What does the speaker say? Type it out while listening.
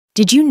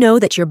Did you know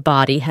that your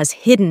body has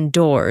hidden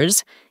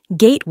doors,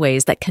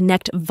 gateways that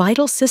connect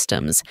vital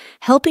systems,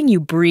 helping you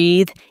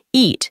breathe,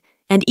 eat,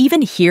 and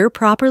even hear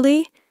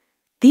properly?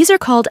 These are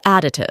called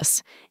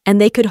aditus,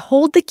 and they could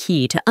hold the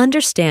key to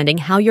understanding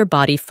how your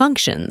body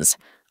functions,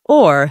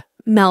 or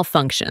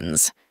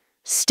malfunctions.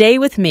 Stay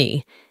with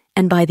me,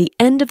 and by the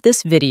end of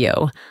this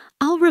video,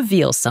 I'll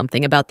reveal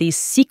something about these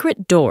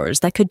secret doors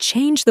that could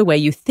change the way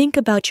you think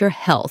about your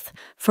health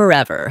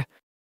forever.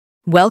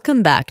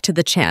 Welcome back to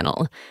the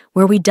channel,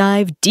 where we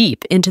dive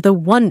deep into the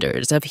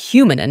wonders of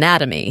human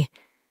anatomy.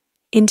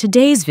 In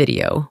today's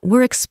video,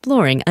 we're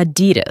exploring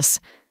Aditus,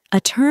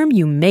 a term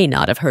you may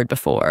not have heard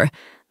before,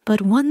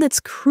 but one that's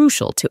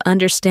crucial to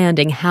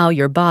understanding how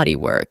your body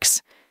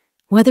works.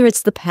 Whether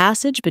it's the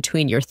passage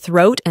between your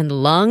throat and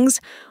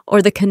lungs,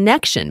 or the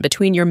connection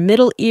between your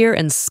middle ear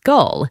and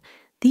skull,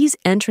 these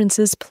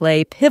entrances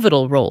play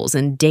pivotal roles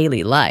in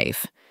daily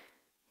life.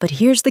 But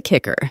here's the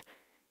kicker.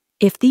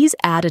 If these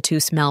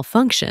aditus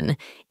malfunction,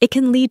 it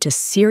can lead to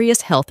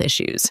serious health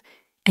issues,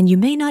 and you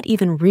may not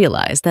even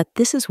realize that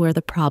this is where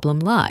the problem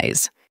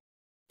lies.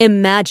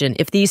 Imagine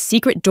if these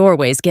secret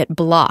doorways get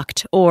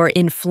blocked or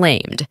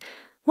inflamed.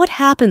 What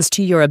happens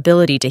to your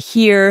ability to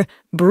hear,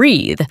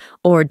 breathe,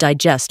 or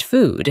digest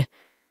food?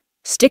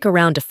 Stick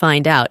around to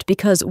find out,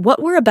 because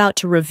what we're about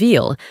to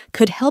reveal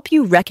could help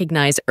you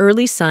recognize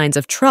early signs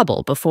of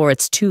trouble before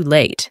it's too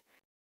late.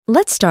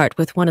 Let's start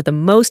with one of the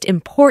most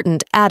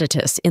important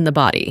aditus in the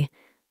body,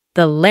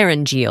 the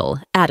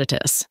Laryngeal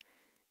Aditus.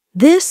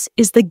 This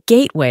is the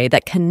gateway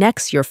that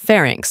connects your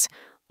pharynx,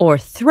 or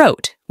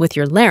throat, with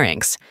your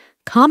larynx,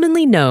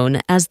 commonly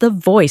known as the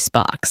voice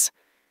box.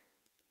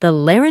 The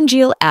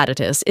Laryngeal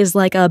Aditus is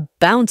like a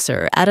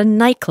bouncer at a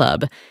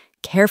nightclub,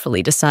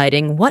 carefully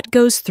deciding what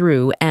goes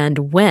through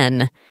and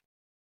when.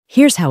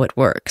 Here's how it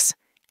works.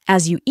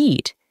 As you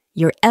eat,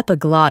 your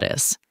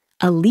epiglottis,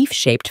 a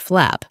leaf-shaped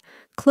flap,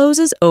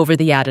 closes over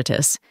the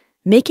aditus,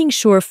 making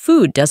sure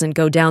food doesn't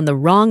go down the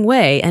wrong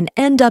way and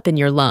end up in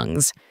your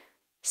lungs.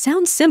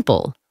 Sounds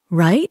simple,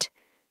 right?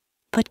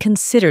 But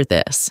consider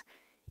this.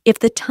 If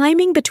the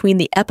timing between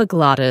the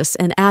epiglottis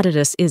and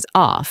aditus is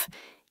off,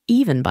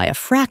 even by a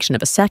fraction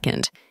of a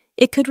second,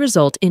 it could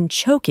result in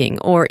choking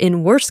or,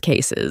 in worse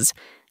cases,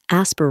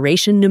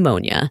 aspiration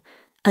pneumonia,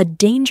 a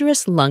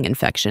dangerous lung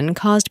infection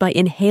caused by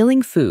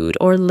inhaling food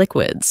or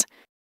liquids.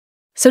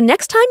 So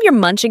next time you're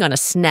munching on a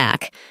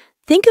snack,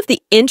 think of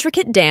the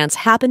intricate dance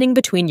happening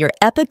between your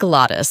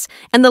epiglottis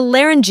and the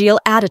laryngeal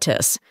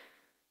aditus.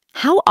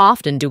 How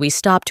often do we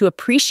stop to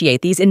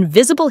appreciate these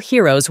invisible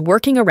heroes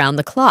working around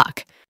the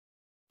clock?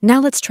 Now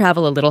let's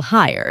travel a little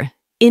higher,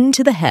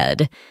 into the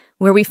head,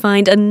 where we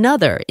find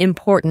another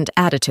important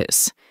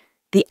aditus,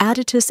 the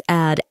Aditus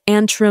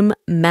antrum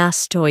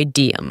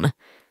mastoideum.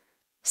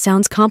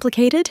 Sounds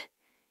complicated?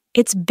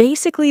 It's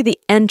basically the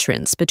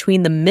entrance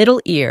between the middle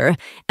ear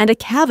and a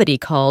cavity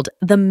called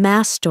the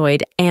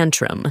mastoid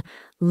antrum,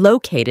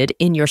 located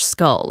in your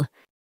skull.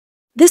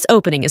 This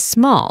opening is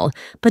small,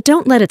 but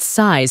don't let its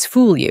size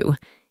fool you.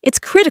 It's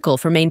critical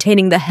for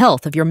maintaining the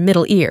health of your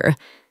middle ear.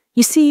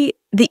 You see,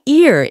 the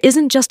ear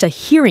isn't just a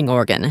hearing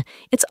organ,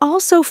 it's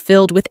also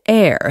filled with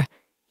air.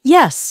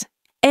 Yes,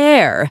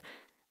 air.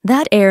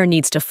 That air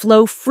needs to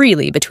flow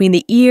freely between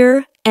the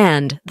ear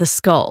and the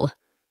skull.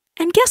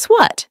 And guess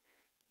what?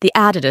 The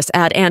Aditus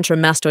antrum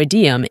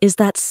mastoideum is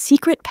that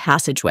secret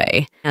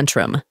passageway,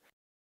 antrum.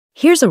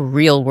 Here's a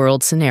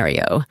real-world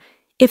scenario.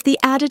 If the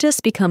aditus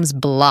becomes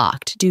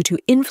blocked due to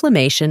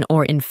inflammation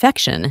or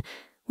infection,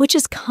 which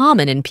is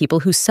common in people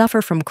who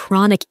suffer from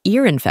chronic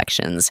ear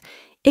infections,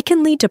 it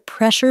can lead to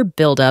pressure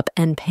buildup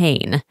and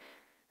pain.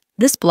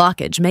 This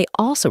blockage may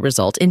also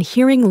result in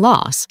hearing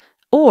loss,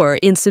 or,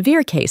 in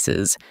severe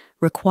cases,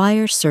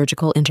 require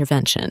surgical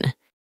intervention.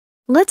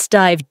 Let's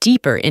dive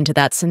deeper into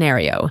that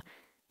scenario.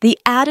 The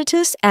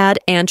Aditus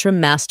antrum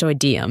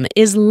mastoideum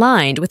is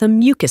lined with a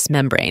mucous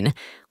membrane,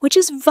 which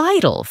is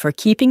vital for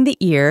keeping the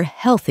ear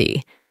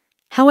healthy.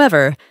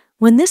 However,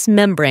 when this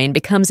membrane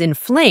becomes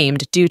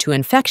inflamed due to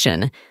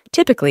infection,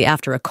 typically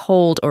after a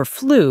cold or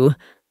flu,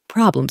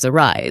 problems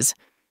arise.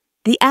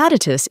 The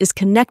aditus is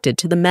connected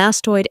to the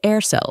mastoid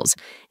air cells,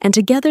 and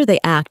together they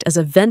act as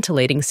a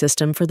ventilating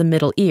system for the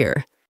middle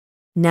ear.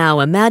 Now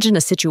imagine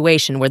a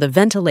situation where the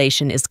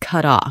ventilation is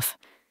cut off.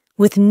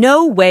 With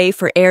no way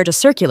for air to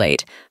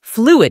circulate,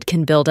 fluid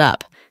can build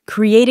up,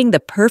 creating the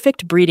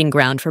perfect breeding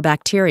ground for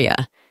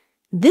bacteria.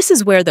 This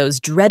is where those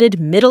dreaded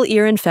middle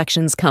ear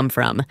infections come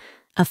from,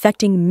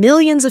 affecting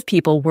millions of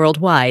people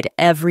worldwide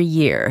every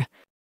year.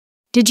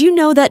 Did you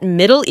know that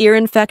middle ear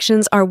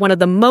infections are one of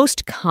the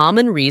most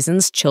common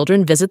reasons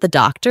children visit the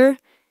doctor?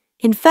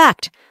 In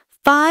fact,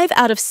 5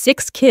 out of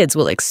 6 kids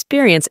will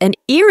experience an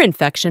ear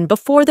infection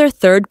before their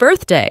 3rd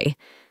birthday.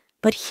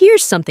 But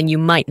here's something you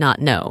might not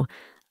know.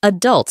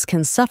 Adults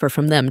can suffer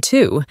from them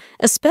too,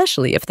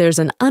 especially if there's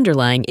an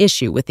underlying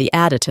issue with the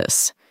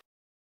aditus.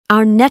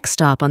 Our next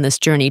stop on this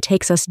journey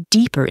takes us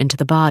deeper into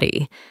the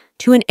body,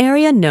 to an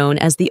area known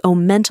as the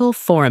omental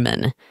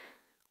foramen.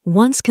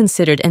 Once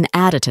considered an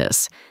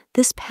aditus,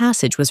 this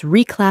passage was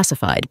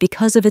reclassified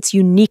because of its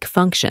unique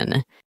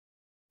function.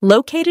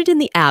 Located in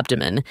the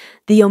abdomen,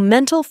 the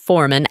omental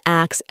foramen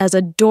acts as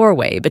a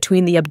doorway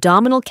between the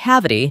abdominal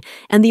cavity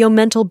and the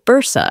omental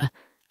bursa,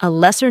 a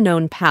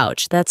lesser-known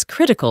pouch that's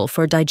critical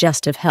for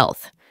digestive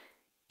health.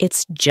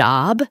 Its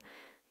job?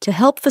 To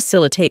help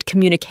facilitate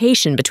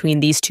communication between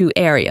these two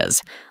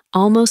areas,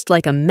 almost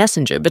like a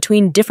messenger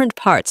between different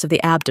parts of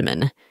the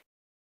abdomen.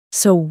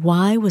 So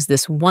why was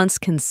this once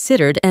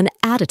considered an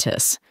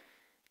aditus?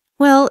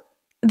 Well,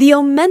 the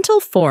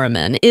omental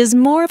foramen is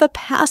more of a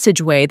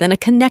passageway than a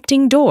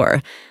connecting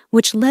door,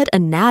 which led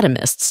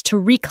anatomists to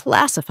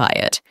reclassify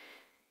it.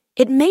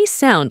 It may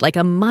sound like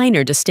a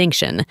minor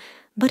distinction,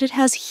 but it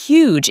has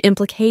huge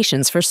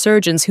implications for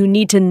surgeons who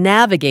need to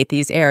navigate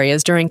these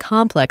areas during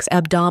complex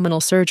abdominal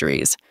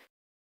surgeries.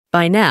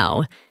 By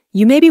now,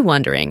 you may be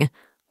wondering,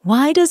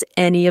 why does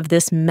any of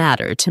this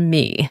matter to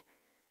me?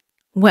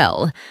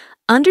 Well,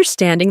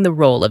 understanding the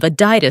role of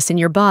aditus in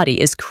your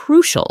body is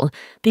crucial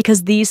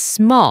because these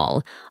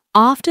small,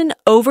 often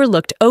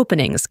overlooked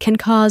openings can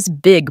cause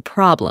big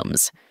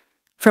problems.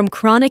 From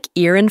chronic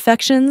ear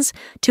infections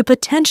to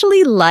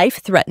potentially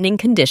life-threatening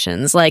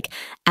conditions like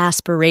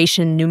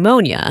aspiration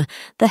pneumonia,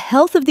 the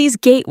health of these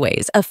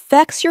gateways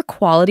affects your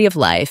quality of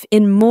life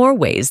in more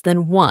ways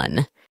than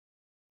one.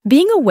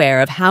 Being aware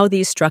of how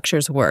these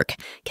structures work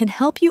can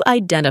help you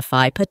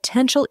identify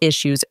potential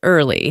issues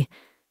early.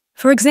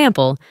 For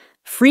example,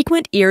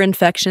 frequent ear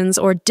infections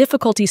or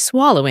difficulty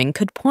swallowing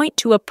could point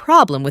to a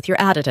problem with your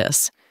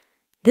aditus.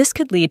 This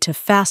could lead to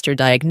faster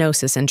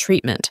diagnosis and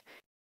treatment.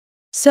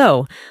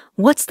 So,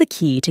 what's the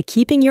key to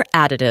keeping your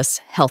aditus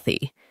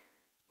healthy?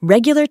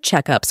 Regular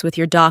checkups with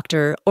your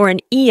doctor or an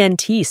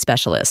ENT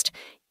specialist,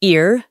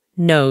 ear,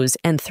 nose,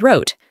 and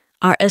throat,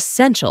 are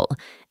essential,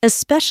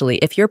 especially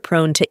if you're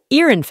prone to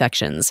ear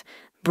infections,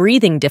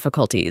 breathing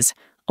difficulties,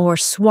 or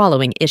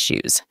swallowing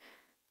issues.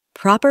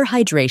 Proper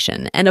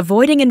hydration and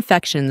avoiding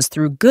infections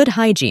through good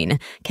hygiene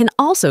can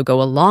also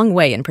go a long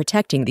way in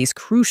protecting these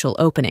crucial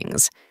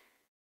openings.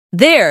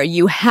 There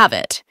you have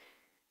it!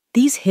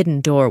 These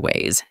hidden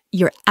doorways,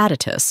 your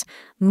aditus,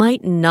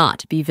 might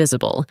not be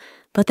visible,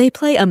 but they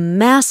play a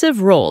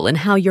massive role in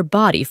how your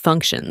body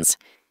functions.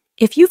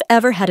 If you've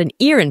ever had an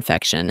ear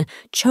infection,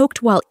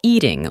 choked while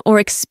eating, or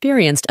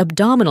experienced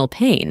abdominal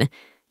pain,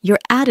 your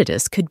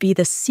aditus could be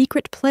the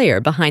secret player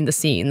behind the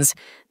scenes.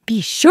 Be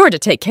sure to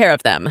take care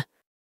of them!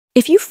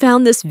 If you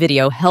found this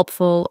video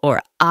helpful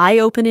or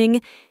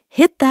eye-opening,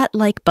 hit that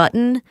like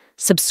button,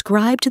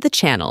 subscribe to the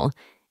channel,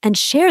 and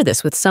share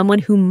this with someone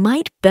who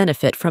might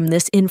benefit from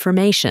this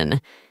information.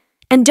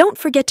 And don't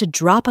forget to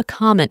drop a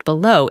comment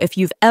below if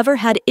you've ever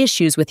had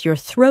issues with your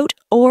throat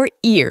or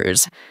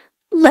ears.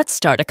 Let's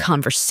start a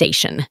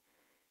conversation.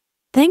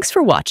 Thanks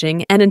for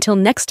watching, and until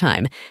next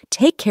time,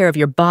 take care of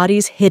your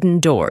body's hidden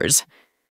doors.